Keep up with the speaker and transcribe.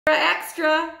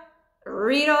Extra,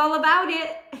 read all about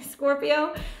it,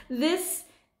 Scorpio. This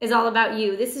is all about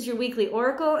you. This is your weekly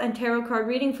oracle and tarot card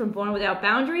reading from Born Without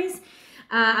Boundaries.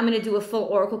 I'm going to do a full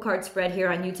oracle card spread here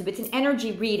on YouTube. It's an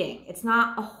energy reading. It's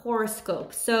not a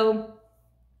horoscope. So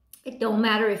it don't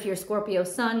matter if you're Scorpio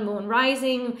sun, moon,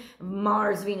 rising,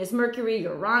 Mars, Venus, Mercury,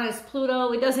 Uranus,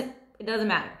 Pluto. It doesn't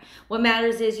matter. What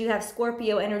matters is you have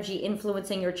Scorpio energy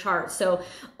influencing your chart. So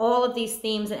all of these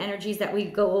themes and energies that we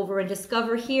go over and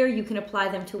discover here, you can apply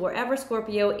them to wherever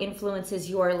Scorpio influences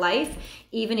your life,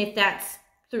 even if that's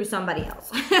through somebody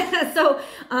else. So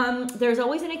there's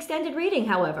always an extended reading,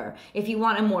 however. If you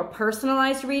want a more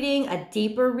personalized reading, a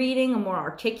deeper reading, a more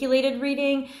articulated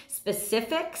reading,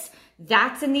 specifics,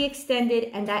 that's in the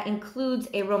extended, and that includes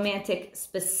a romantic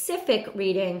specific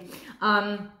reading.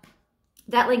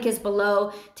 That link is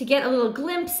below to get a little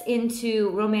glimpse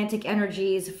into romantic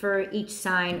energies for each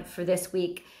sign for this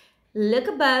week. Look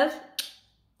above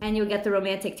and you'll get the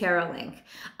romantic tarot link.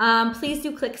 Please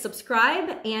do click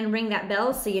subscribe and ring that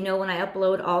bell so you know when I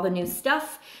upload all the new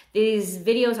stuff. These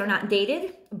videos are not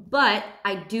dated, but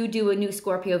I do a new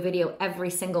Scorpio video every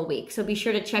single week. So be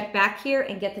sure to check back here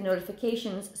and get the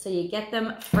notifications so you get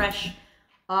them fresh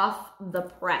off the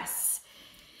press.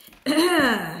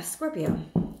 Scorpio.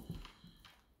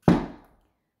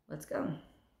 Let's go.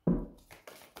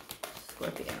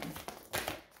 Scorpio.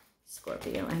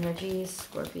 Scorpio energy,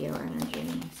 Scorpio energy,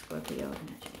 Scorpio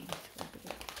energy,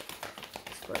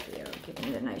 Scorpio.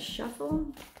 Giving it a nice shuffle.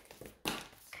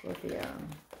 Scorpio,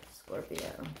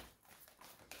 Scorpio.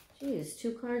 Geez,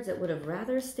 two cards that would have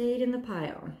rather stayed in the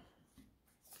pile.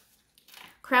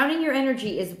 Crowning your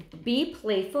energy is be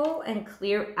playful and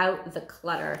clear out the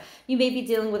clutter. You may be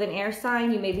dealing with an air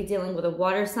sign. You may be dealing with a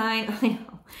water sign. I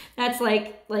know. That's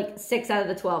like 6 out of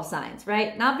the 12 signs,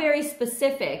 right? Not very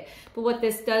specific, but what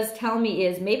this does tell me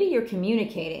is maybe you're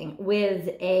communicating with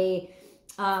a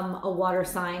water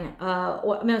sign.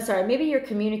 Maybe you're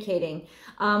communicating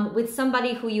with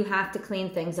somebody who you have to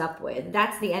clean things up with.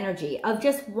 That's the energy of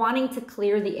just wanting to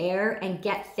clear the air and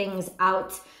get things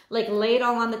out, like lay it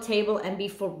all on the table and be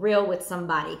for real with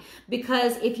somebody.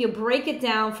 Because if you break it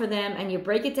down for them and you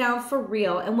break it down for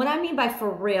real, and what I mean by for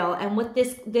real and what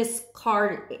this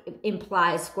card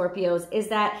implies, Scorpios, is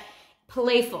that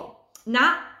playful,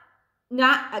 not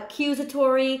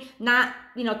accusatory, not,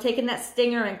 taking that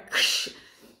stinger and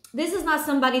this is not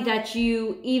somebody that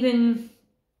you even,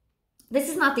 this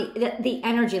is not the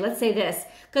energy. Let's say this,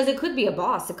 because it could be a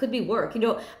boss, it could be work.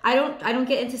 I don't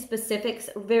get into specifics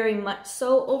very much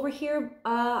so over here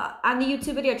on the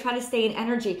YouTube video. I try to stay in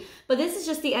energy, but this is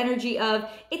just the energy of,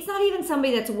 it's not even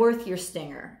somebody that's worth your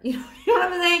stinger. You know what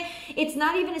I'm saying? It's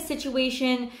not even a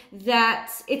situation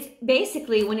that, it's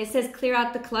basically when it says clear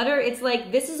out the clutter, it's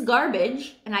like, this is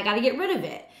garbage and I got to get rid of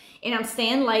it. And I'm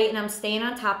staying light and I'm staying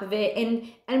on top of it.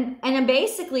 And I'm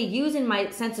basically using my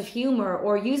sense of humor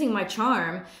or using my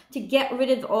charm to get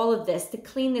rid of all of this, to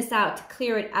clean this out, to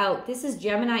clear it out. This is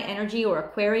Gemini energy or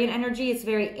Aquarian energy. It's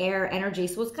very air energy.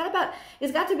 So it's got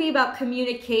to be about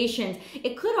communications.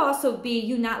 It could also be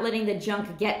you not letting the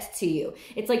junk get to you.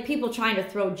 It's like people trying to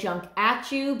throw junk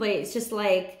at you, but it's just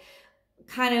like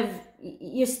kind of,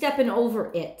 you're stepping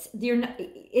over it.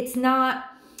 It's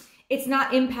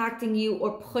not impacting you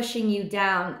or pushing you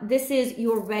down. This is,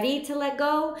 you're ready to let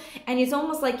go, and it's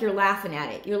almost like you're laughing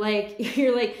at it. You're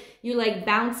like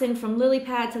bouncing from lily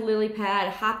pad to lily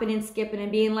pad, hopping and skipping and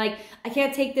being like, I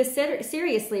can't take this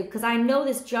seriously because I know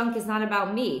this junk is not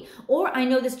about me, or I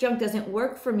know this junk doesn't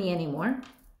work for me anymore.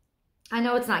 I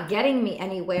know it's not getting me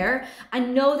anywhere. I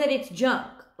know that it's junk.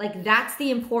 Like, that's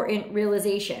the important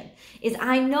realization, is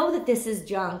I know that this is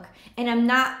junk and I'm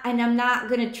not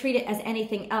going to treat it as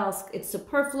anything else. It's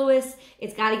superfluous.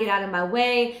 It's got to get out of my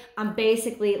way. I'm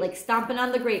basically like stomping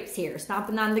on the grapes here,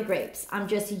 stomping on the grapes. I'm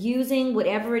just using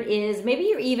whatever it is. Maybe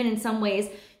you're even in some ways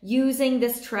using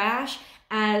this trash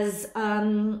as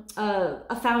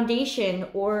a foundation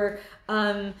or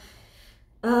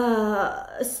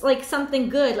like something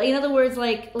good. Like, in other words,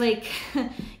 like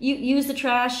you use the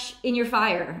trash in your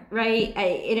fire, right?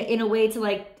 In a way to,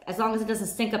 like, as long as it doesn't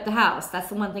stink up the house. That's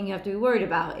the one thing you have to be worried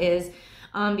about, is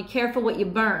be careful what you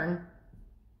burn,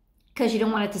 because you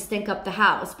don't want it to stink up the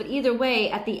house. But either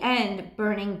way, at the end,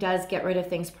 burning does get rid of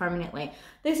things permanently.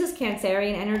 This is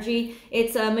Cancerian energy.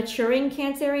 It's a maturing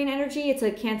Cancerian energy. It's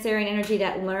a Cancerian energy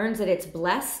that learns that it's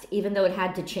blessed, even though it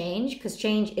had to change, because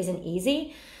change isn't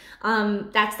easy.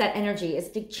 That's that energy.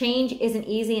 Change isn't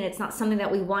easy, and it's not something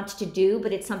that we want to do,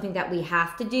 but it's something that we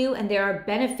have to do, and there are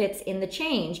benefits in the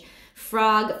change.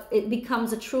 Frog, it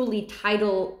becomes a truly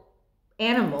tidal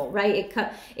animal, right?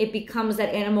 It becomes that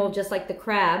animal just like the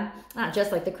crab. Not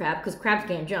just like the crab, because crabs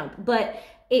can't jump, but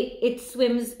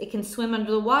it can swim under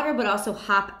the water, but also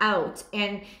hop out.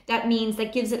 And that means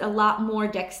that gives it a lot more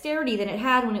dexterity than it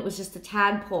had when it was just a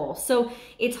tadpole. So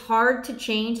it's hard to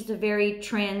change. It's a very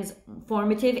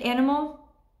transformative animal,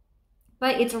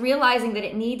 but it's realizing that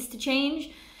it needs to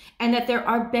change and that there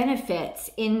are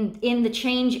benefits in the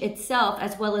change itself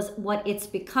as well as what it's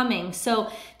becoming.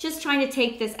 So just trying to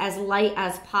take this as light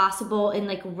as possible and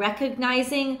like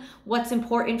recognizing what's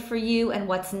important for you and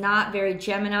what's not. Very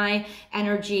Gemini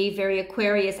energy, very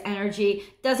Aquarius energy.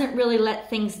 Doesn't really let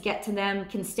things get to them,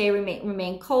 can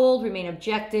remain cold, remain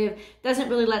objective, doesn't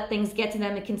really let things get to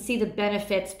them. It can see the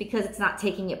benefits because it's not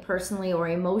taking it personally or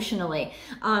emotionally.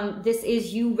 This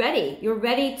is you ready. You're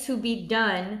ready to be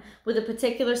done with a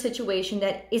particular situation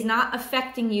that is not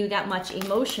affecting you that much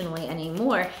emotionally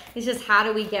anymore. It's just how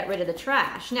do we get rid of the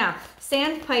trash? Now,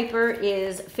 Sandpiper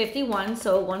is 51,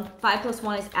 so 5 plus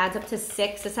 1 adds up to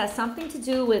 6. This has something to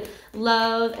do with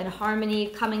love and harmony,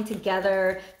 coming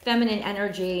together, feminine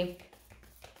energy,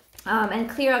 and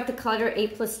clear out the clutter.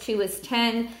 8 plus 2 is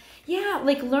 10. Yeah,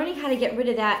 like learning how to get rid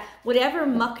of that, whatever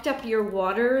mucked up your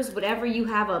waters, whatever you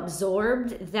have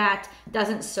absorbed that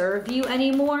doesn't serve you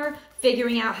anymore,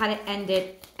 figuring out how to end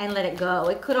it and let it go.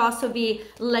 It could also be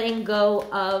letting go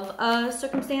of a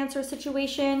circumstance or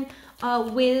situation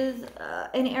with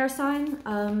an air sign,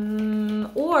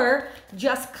 or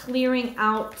just clearing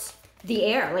out the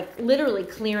air, like literally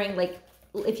clearing, like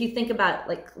if you think about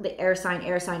like the air sign,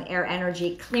 air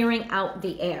energy, clearing out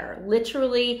the air,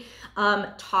 literally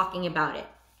talking about it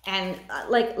and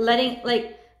like letting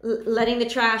the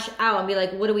trash out and be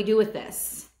like, what do we do with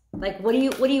this? Like, what do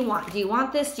you want? Do you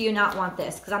want this? Do you not want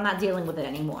this? Because I'm not dealing with it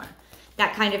anymore.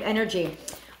 That kind of energy.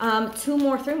 3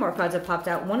 more cards have popped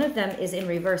out. One of them is in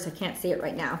reverse. I can't see it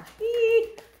right now.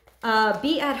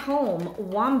 Be at home,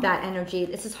 wombat energy.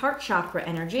 This is heart chakra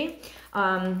energy.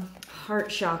 Heart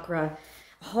chakra,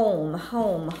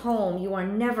 home. You are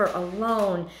never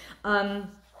alone.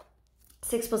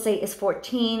 6 plus 8 is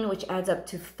 14, which adds up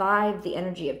to 5, the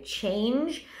energy of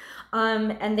change.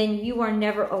 And then you are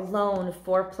never alone,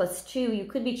 4 plus 2. You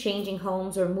could be changing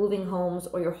homes or moving homes,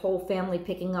 or your whole family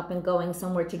picking up and going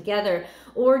somewhere together,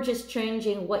 or just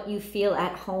changing what you feel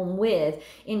at home with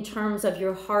in terms of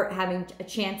your heart having a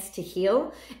chance to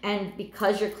heal. And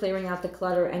because you're clearing out the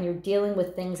clutter and you're dealing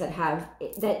with things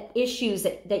that issues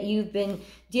that you've been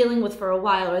dealing with for a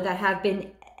while, or that have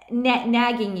been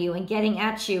nagging you and getting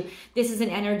at you, this is an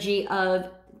energy of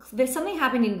there's something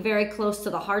happening very close to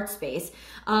the heart space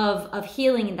of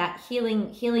healing, that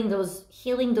healing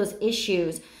those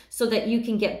issues so that you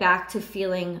can get back to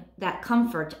feeling that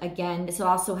comfort again. This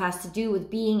also has to do with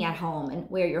being at home and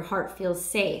where your heart feels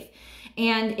safe.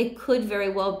 And it could very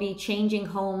well be changing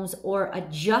homes or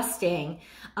adjusting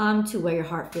to where your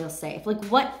heart feels safe. Like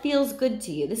what feels good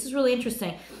to you? This is really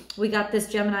interesting. We got this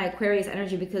Gemini Aquarius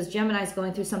energy because Gemini is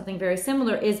going through something very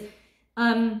similar. Is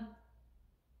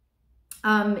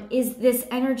this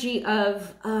energy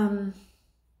of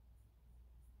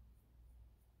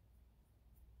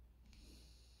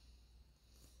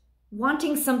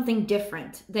wanting something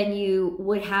different than you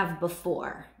would have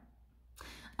before.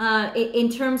 In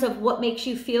terms of what makes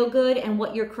you feel good and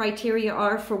what your criteria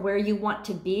are for where you want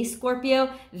to be,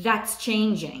 Scorpio, that's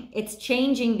changing. It's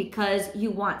changing because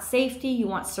you want safety, you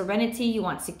want serenity, you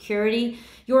want security.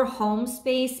 Your home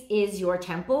space is your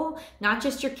temple, not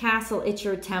just your castle, it's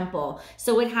your temple.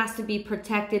 So it has to be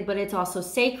protected, but it's also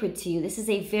sacred to you. This is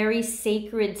a very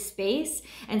sacred space,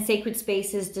 and sacred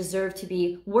spaces deserve to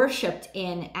be worshipped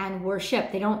in and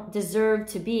worshiped. They don't deserve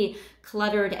to be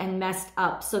cluttered and messed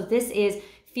up. So this is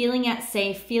feeling at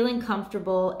safe, feeling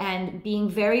comfortable, and being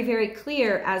very, very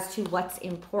clear as to what's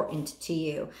important to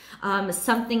you.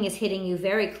 Something is hitting you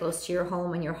very close to your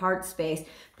home and your heart space.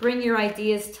 Bring your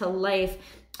ideas to life,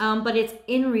 but it's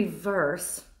in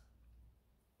reverse,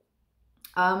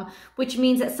 which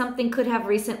means that something could have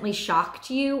recently shocked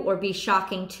you or be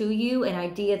shocking to you, an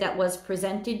idea that was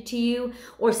presented to you,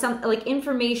 or some like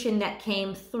information that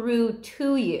came through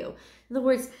to you. In other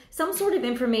words, some sort of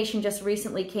information just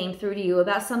recently came through to you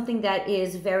about something that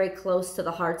is very close to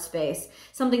the heart space,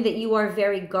 something that you are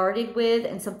very guarded with,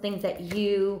 and something that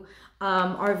you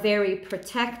are very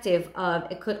protective of.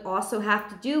 It could also have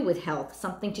to do with health,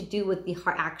 something to do with the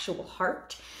actual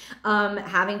heart,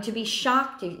 having to be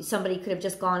shocked. Somebody could have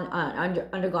just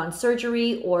undergone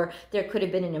surgery, or there could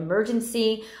have been an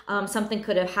emergency. Something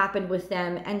could have happened with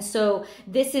them. And so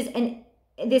this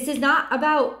is not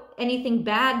about anything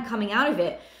bad coming out of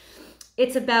it.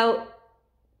 It's about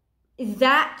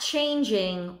that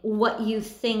changing what you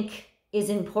think is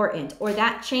important, or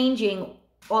that changing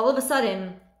all of a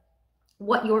sudden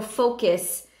what your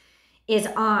focus is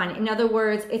on. In other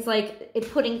words, it's like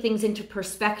it putting things into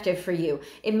perspective for you.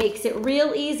 It makes it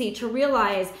real easy to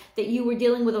realize that you were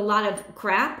dealing with a lot of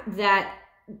crap that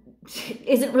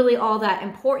isn't really all that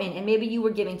important, and maybe you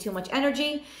were giving too much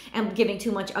energy and giving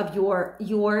too much of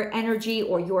your energy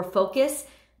or your focus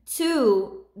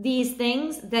to these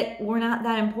things that were not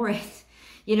that important.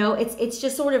 You know, it's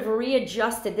just sort of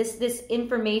readjusted. This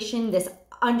information, this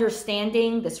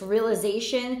understanding, this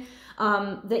realization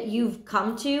that you've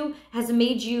come to has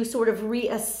made you sort of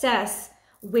reassess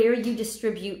where you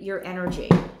distribute your energy.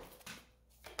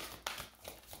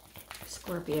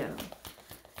 Scorpio,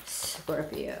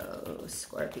 Scorpio,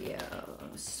 Scorpio,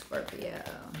 Scorpio,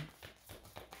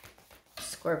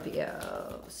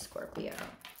 Scorpio, Scorpio,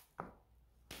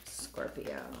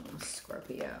 Scorpio,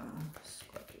 Scorpio,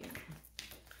 Scorpio.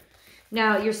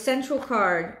 Now, your central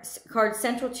card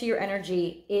central to your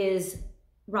energy is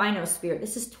Rhino Spirit.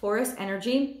 This is Taurus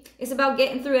energy. It's about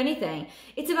getting through anything.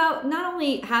 It's about not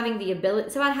only having the ability,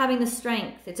 it's about having the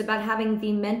strength. It's about having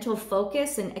the mental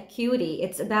focus and acuity.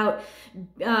 It's about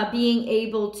being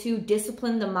able to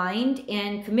discipline the mind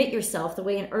and commit yourself the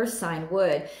way an earth sign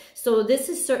would. So this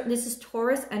is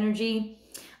Taurus energy.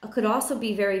 It could also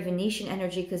be very Venetian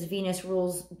energy because Venus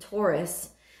rules Taurus.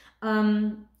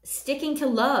 Sticking to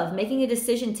love, making a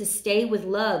decision to stay with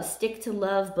love, stick to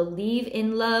love, believe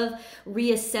in love,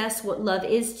 reassess what love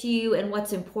is to you and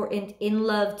what's important in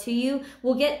love to you.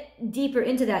 We'll get deeper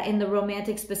into that in the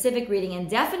romantic specific reading, and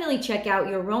definitely check out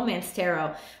your romance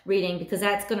tarot reading because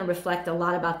that's going to reflect a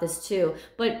lot about this too.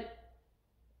 But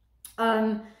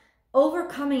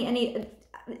overcoming any,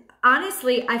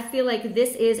 honestly, I feel like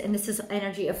this is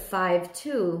energy of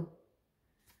 5-2.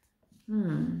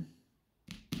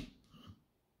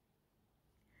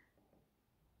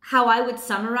 How I would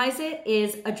summarize it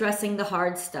is addressing the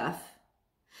hard stuff.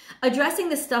 Addressing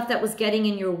the stuff that was getting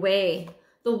in your way.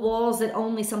 The walls that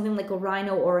only something like a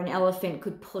rhino or an elephant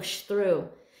could push through.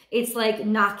 It's like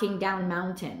knocking down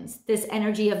mountains. This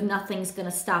energy of nothing's going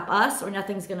to stop us or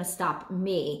nothing's going to stop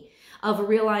me. Of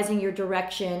realizing your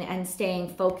direction and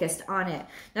staying focused on it.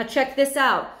 Now check this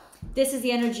out. This is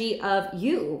the energy of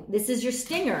you. This is your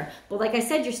stinger. But like I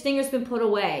said, your stinger's been put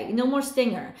away. No more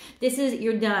stinger. This is,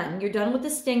 you're done. You're done with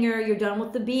the stinger. You're done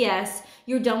with the BS.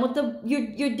 You're done with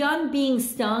you're done being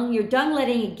stung. You're done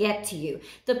letting it get to you.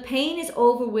 The pain is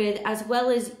over with, as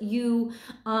well as you,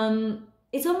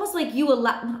 it's almost like you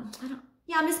I'm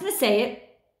just going to say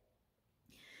it.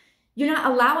 You're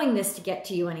not allowing this to get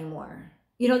to you anymore.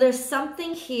 You know, there's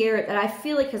something here that I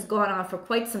feel like has gone on for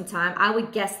quite some time. I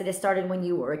would guess that it started when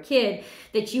you were a kid,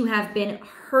 that you have been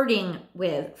hurting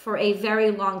with for a very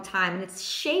long time. And it's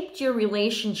shaped your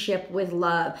relationship with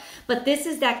love. But this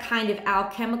is that kind of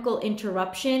alchemical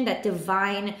interruption, that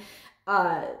divine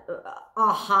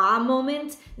aha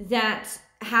moment that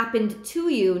happened to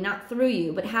you, not through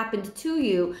you, but happened to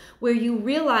you, where you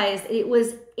realized it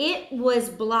was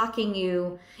blocking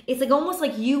you. It's like almost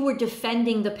like you were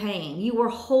defending the pain. You were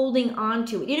holding on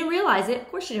to it. You didn't realize it. Of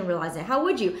course you didn't realize it. How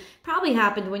would you? Probably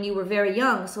happened when you were very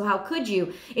young, so how could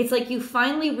you? It's like you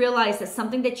finally realized that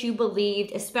something that you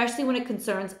believed, especially when it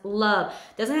concerns love,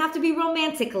 doesn't have to be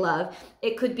romantic love.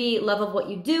 It could be love of what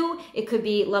you do. It could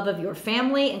be love of your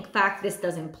family. In fact, this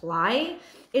does imply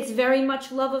it's very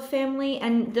much love of family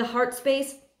and the heart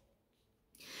space.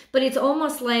 But it's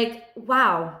almost like,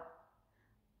 wow,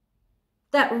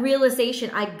 that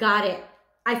realization, I got it.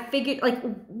 I figured, like,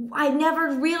 I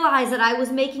never realized that I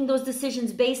was making those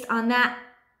decisions based on that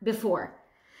before.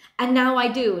 And now I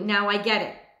do. Now I get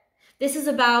it. This is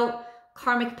about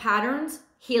karmic patterns,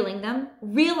 healing them,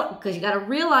 because you got to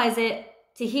realize it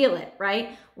to heal it,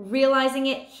 right? Realizing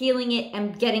it, healing it,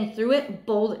 and getting through it,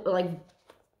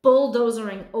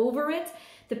 bulldozering over it.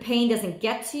 The pain doesn't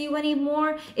get to you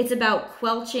anymore. It's about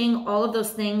quelching all of those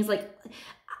things. Like,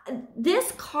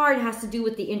 this card has to do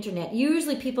with the internet.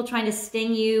 Usually people trying to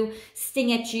sting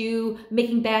at you,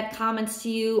 making bad comments to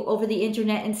you over the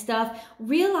internet and stuff,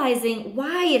 realizing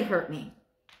why it hurt me.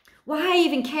 Why I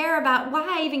even cared about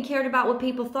what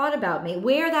people thought about me,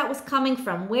 where that was coming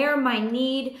from, where my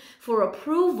need for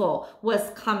approval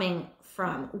was coming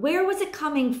from. Where was it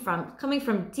coming from? Coming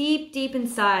from deep, deep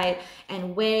inside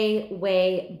and way,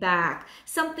 way back.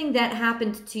 Something that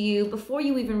happened to you before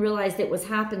you even realized it was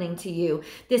happening to you.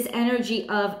 This energy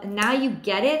of now you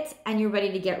get it and you're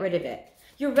ready to get rid of it.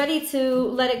 You're ready to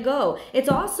let it go. It's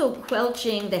also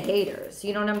quelching the haters.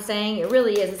 You know what I'm saying? It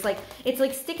really is. It's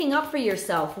like sticking up for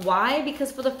yourself. Why?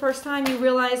 Because for the first time you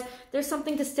realize there's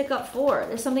something to stick up for.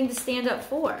 There's something to stand up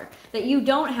for. That you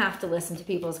don't have to listen to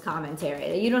people's commentary.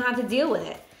 That you don't have to deal with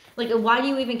it. Like, why do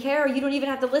you even care? You don't even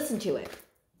have to listen to it.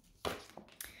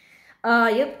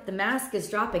 Yep, the mask is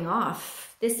dropping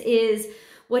off. This is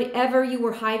whatever you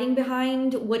were hiding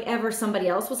behind, whatever somebody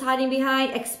else was hiding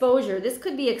behind, exposure. This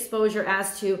could be exposure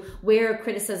as to where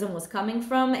criticism was coming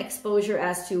from, exposure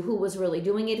as to who was really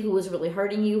doing it, who was really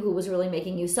hurting you, who was really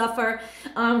making you suffer,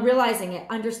 realizing it,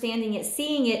 understanding it,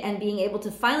 seeing it, and being able to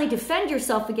finally defend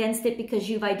yourself against it because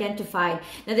you've identified.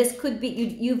 Now this could be,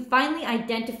 you've finally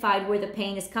identified where the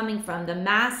pain is coming from. The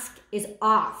mask is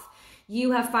off.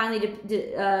 You have finally,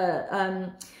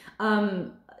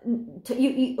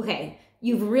 okay.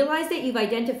 You've realized it, you've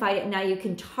identified it, now you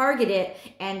can target it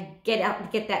and get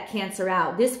that cancer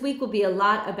out. This week will be a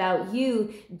lot about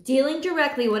you dealing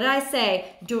directly, what did I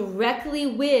say? Directly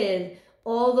with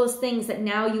all those things that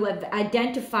now you have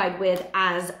identified with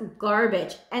as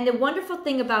garbage. And the wonderful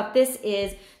thing about this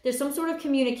is there's some sort of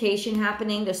communication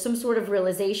happening, there's some sort of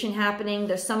realization happening,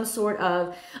 there's some sort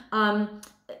of,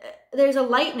 there's a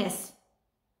lightness.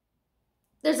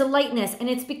 There's a lightness, and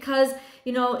it's because,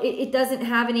 you know, it doesn't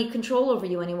have any control over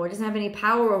you anymore. It doesn't have any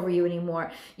power over you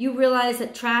anymore. You realize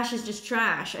that trash is just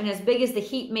trash, and as big as the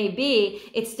heat may be,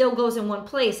 it still goes in one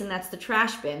place, and that's the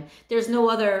trash bin. There's no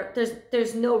other,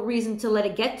 there's no reason to let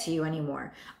it get to you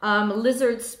anymore.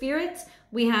 Lizard spirits,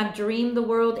 we have dreamed the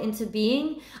world into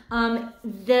being.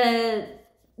 The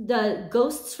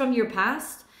ghosts from your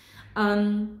past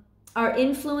are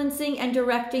influencing and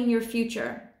directing your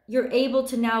future. You're able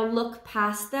to now look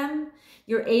past them.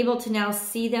 You're able to now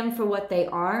see them for what they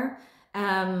are,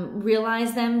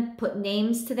 realize them, put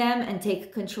names to them, and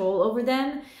take control over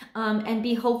them, and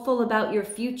be hopeful about your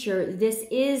future. This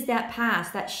is that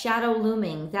past, that shadow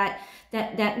looming,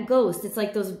 that ghost. It's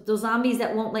like those zombies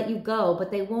that won't let you go, but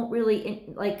they won't really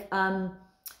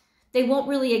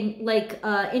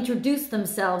introduce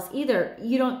themselves either.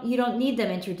 You don't need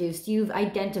them introduced. You've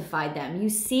identified them. You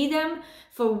see them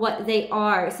for what they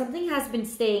are. Something has been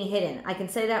staying hidden. I can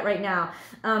say that right now.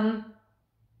 I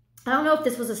don't know if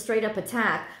this was a straight up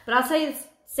attack, but I'll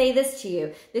say this to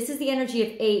you. This is the energy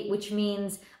of 8, which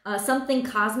means something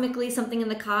cosmically, something in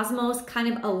the cosmos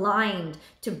kind of aligned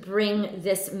to bring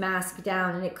this mask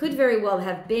down. And it could very well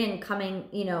have been coming,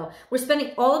 you know,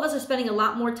 all of us are spending a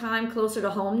lot more time closer to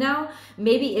home now.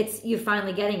 Maybe it's, you're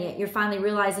finally getting it. You're finally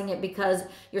realizing it because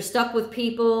you're stuck with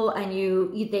people and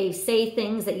they say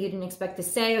things that you didn't expect to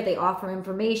say, or they offer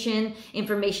information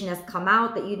has come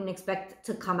out that you didn't expect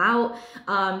to come out,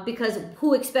 because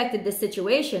who expected this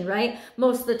situation, right?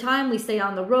 Most of the time we stay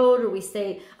on the road, or we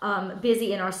stay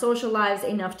busy in our social lives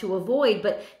enough to avoid,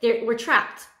 but we're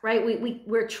trapped, right?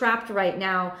 We're trapped right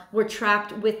now. We're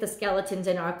trapped with the skeletons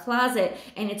in our closet,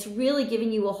 and it's really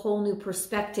giving you a whole new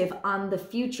perspective on the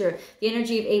future. The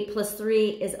energy of 8 plus 3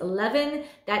 is 11.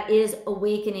 That is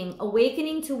awakening.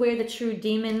 Awakening to where the true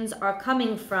demons are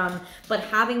coming from, but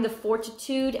having the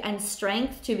fortitude and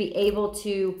strength to be able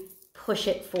to push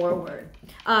it forward.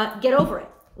 Get over it.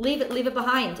 Leave it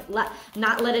behind.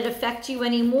 Not let it affect you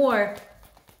anymore.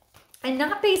 And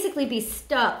not basically be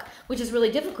stuck, which is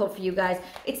really difficult for you guys.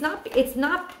 It's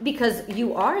not because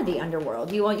you are the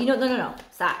underworld. No.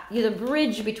 Stop. You're the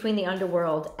bridge between the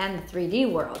underworld and the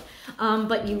 3D world.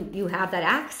 But you have that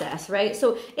access, right?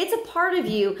 So it's a part of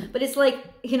you, but it's like,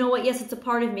 you know what? Yes, it's a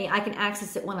part of me. I can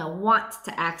access it when I want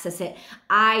to access it.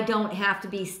 I don't have to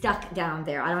be stuck down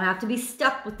there. I don't have to be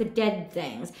stuck with the dead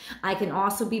things. I can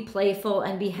also be playful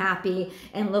and be happy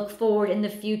and look forward in the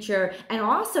future, and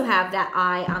also have that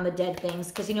eye on the dead things,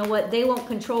 because you know what? They won't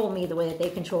control me the way that they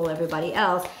control everybody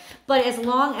else. But as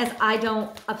long as I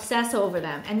don't obsess over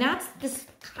them, and that's this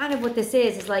kind of what this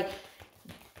is like,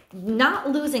 not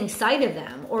losing sight of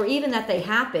them, or even that they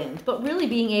happened, but really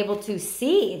being able to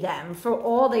see them for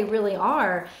all they really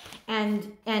are,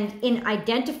 and in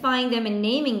identifying them and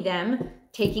naming them,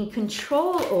 taking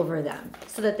control over them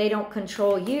so that they don't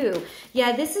control you.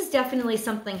 Yeah, this is definitely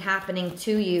something happening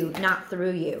to you, not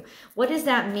through you. What does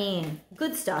that mean?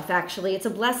 Good stuff, actually. It's a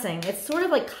blessing. It's sort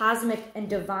of like cosmic and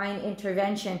divine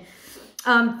intervention.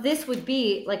 This would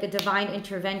be like a divine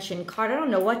intervention card. I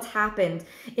don't know what's happened.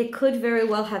 It could very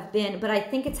well have been, but I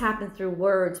think it's happened through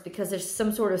words, because there's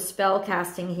some sort of spell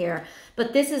casting here.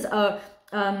 But this is a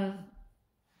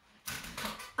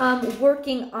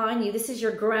working on you. This is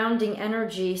your grounding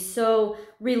energy. So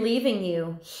relieving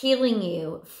you, healing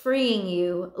you, freeing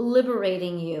you,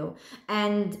 liberating you,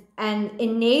 and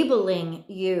enabling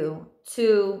you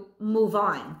to move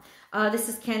on. This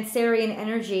is Cancerian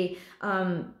energy.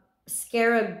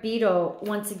 Scarab beetle,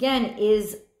 once again,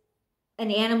 is an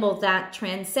animal that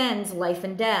transcends life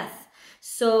and death.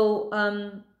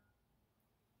 So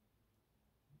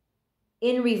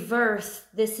in reverse,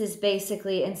 this is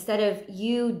basically, instead of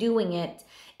you doing it,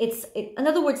 in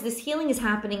other words, this healing is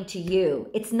happening to you.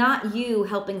 It's not you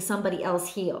helping somebody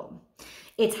else heal.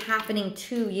 It's happening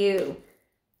to you.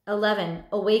 11,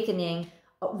 awakening,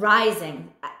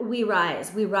 rising. We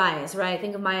rise, right?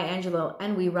 Think of Maya Angelou,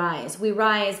 and we rise. We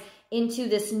rise into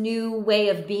this new way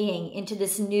of being, into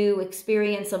this new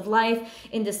experience of life,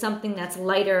 into something that's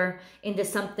lighter, into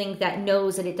something that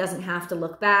knows that it doesn't have to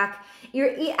look back.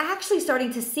 You're actually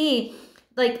starting to see,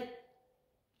 like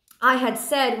I had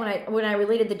said when I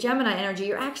related the Gemini energy,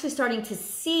 you're actually starting to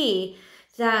see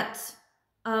that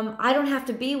I don't have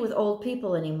to be with old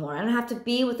people anymore. I don't have to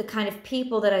be with the kind of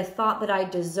people that I thought that I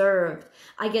deserved.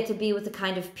 I get to be with the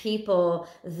kind of people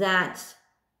that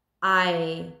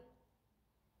I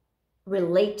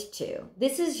relate to.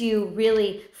 This is you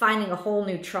really finding a whole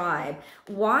new tribe.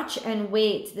 Watch and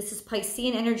wait. This is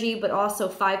Piscean energy, but also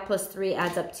 5 plus 3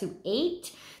 adds up to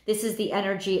 8. This is the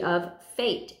energy of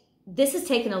fate. This has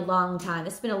taken a long time.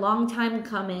 It's been a long time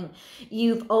coming.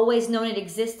 You've always known it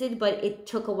existed, but it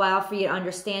took a while for you to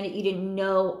understand it. You didn't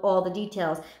know all the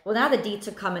details. Well, now the deets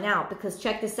are coming out, because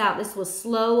check this out. This was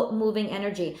slow moving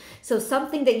energy. So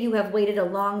something that you have waited a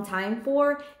long time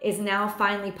for is now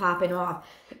finally popping off.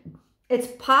 It's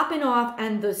popping off,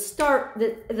 and the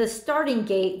starting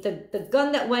gate, the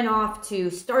gun that went off to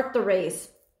start the race,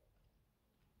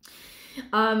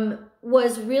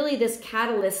 was really this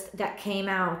catalyst that came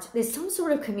out. There's some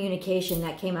sort of communication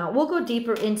that came out. We'll go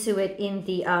deeper into it in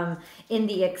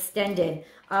the extended.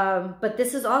 But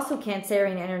this is also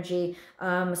Cancerian energy.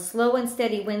 Slow and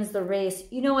steady wins the race.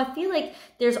 You know, I feel like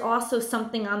there's also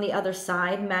something on the other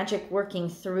side, magic working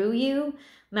through you,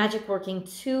 magic working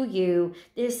to you.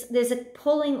 There's a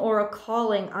pulling or a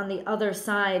calling on the other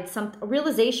side, some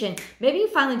realization. Maybe you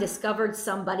finally discovered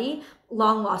somebody,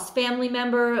 long lost family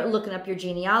member, looking up your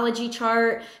genealogy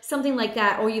chart, something like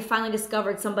that, or you finally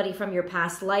discovered somebody from your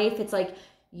past life. It's like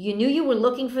you knew you were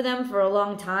looking for them for a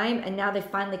long time, and now they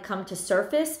finally come to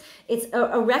surface. It's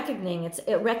a recognizing, it's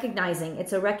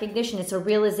a recognition, it's a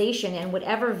realization, and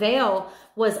whatever veil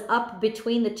was up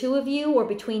between the two of you, or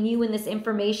between you and this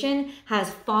information, has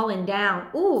fallen down.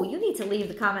 Ooh, you need to leave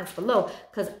the comments below,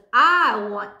 because I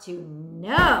want to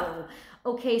know.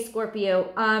 Okay,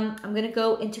 Scorpio, I'm going to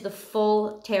go into the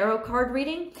full tarot card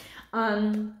reading.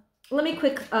 Let me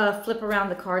quick flip around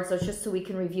the cards, though, just so we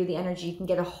can review the energy. You can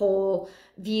get a whole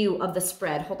view of the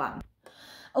spread. Hold on.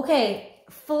 Okay,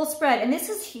 full spread. And this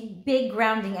is big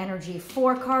grounding energy.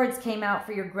 4 cards came out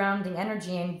for your grounding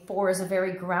energy, and 4 is a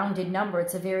very grounded number.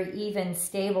 It's a very even,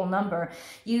 stable number.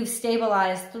 You've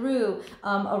stabilized through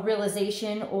a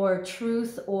realization or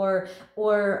truth, or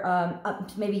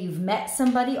maybe you've met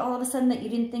somebody all of a sudden that you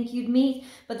didn't think you'd meet,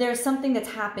 but there's something that's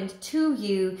happened to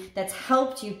you that's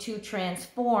helped you to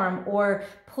transform or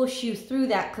push you through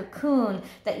that cocoon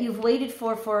that you've waited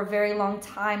for a very long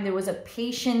time. There was a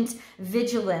patient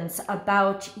vigilance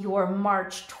about your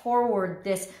march toward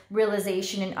this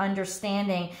realization and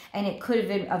understanding, and it could have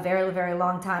been a very, very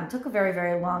long time. It took a very,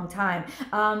 very long time.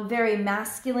 Very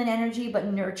masculine energy, but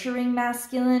nurturing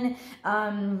masculine.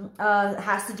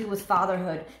 Has to do with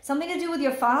fatherhood. Something to do with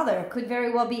your father. Could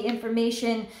very well be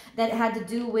information that had to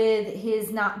do with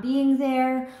his not being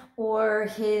there, or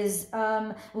his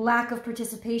lack of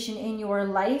participation in your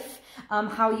life,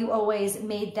 how you always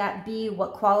made that be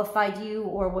what qualified you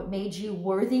or what made you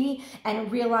worthy,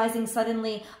 and realizing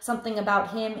suddenly something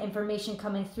about him, information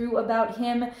coming through about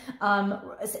him,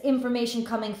 information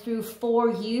coming through for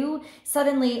you,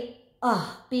 suddenly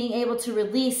being able to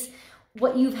release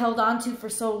what you've held on to for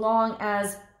so long,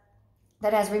 as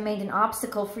that has remained an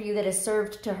obstacle for you, that has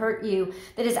served to hurt you,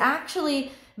 that has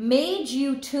actually made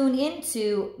you tune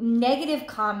into negative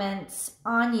comments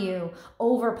on you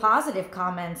over positive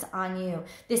comments on you.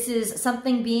 This is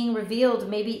something being revealed,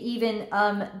 maybe even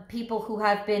people who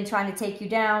have been trying to take you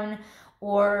down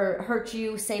or hurt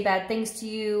you, say bad things to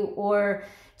you, or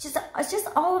just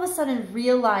all of a sudden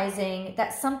realizing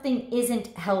that something isn't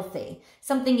healthy,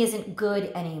 something isn't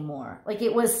good anymore. Like,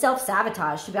 it was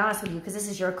self-sabotage, to be honest with you, because this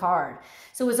is your card.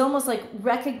 So it was almost like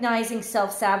recognizing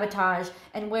self-sabotage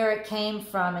and where it came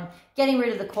from, and getting rid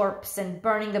of the corpse and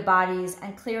burning the bodies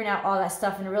and clearing out all that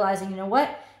stuff, and realizing, you know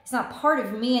what? It's not part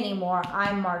of me anymore.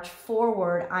 I march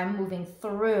forward. I'm moving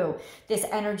through this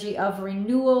energy of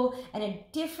renewal and a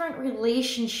different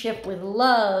relationship with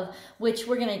love, which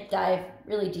we're going to dive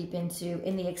really deep into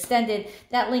in the extended.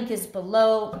 That link is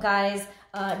below, guys.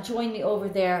 Join me over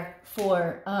there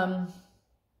for, I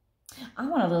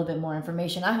want a little bit more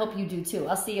information. I hope you do too.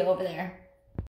 I'll see you over there.